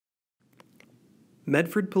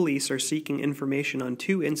Medford police are seeking information on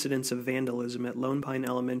 2 incidents of vandalism at Lone Pine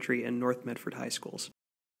Elementary and North Medford High Schools.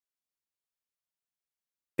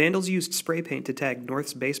 Vandals used spray paint to tag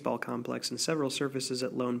North's baseball complex and several surfaces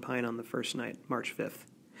at Lone Pine on the first night, March 5th.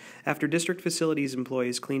 After district facilities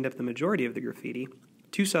employees cleaned up the majority of the graffiti,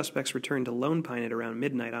 2 suspects returned to Lone Pine at around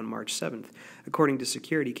midnight on March 7th, according to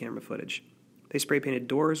security camera footage. They spray painted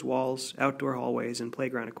doors, walls, outdoor hallways, and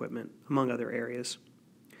playground equipment, among other areas.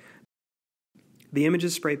 The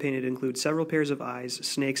images spray-painted include several pairs of eyes,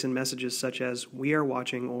 snakes, and messages such as, "We are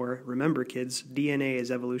watching," or, "Remember kids, DNA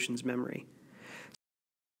is evolution's memory."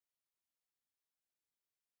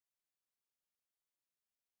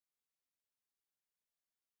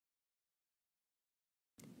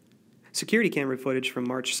 Security camera footage from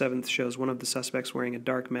March 7th shows one of the suspects wearing a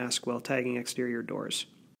dark mask while tagging exterior doors.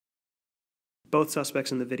 Both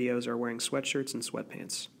suspects in the videos are wearing sweatshirts and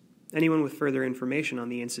sweatpants. Anyone with further information on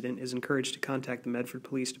the incident is encouraged to contact the Medford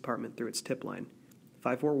Police Department through its tip line,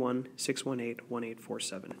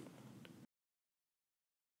 541-618-1847.